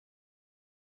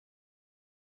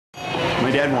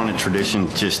My dad wanted tradition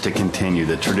just to continue,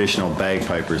 the traditional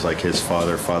bagpipers like his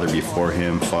father before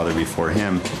him,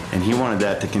 and he wanted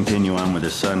that to continue on with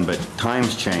his son, but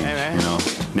times change, you know.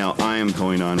 Now I am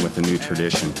going on with a new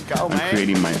tradition. I'm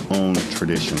creating my own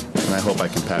tradition, and I hope I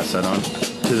can pass that on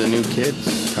to the new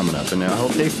kids coming up, and I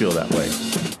hope they feel that way.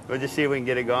 We'll just see if we can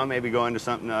get it going, maybe go into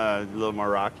something a little more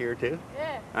rockier too?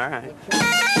 Yeah. All right.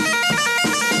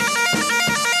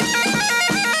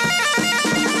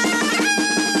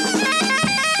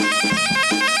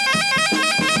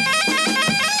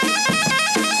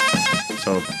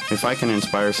 So if I can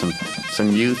inspire some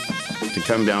youth to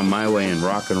come down my way and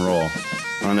rock and roll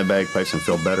on the bagpipes and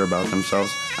feel better about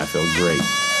themselves, I feel great.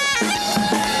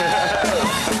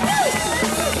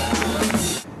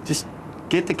 Just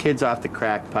get the kids off the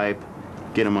crack pipe,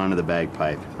 get them onto the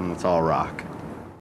bagpipe, and let's all rock.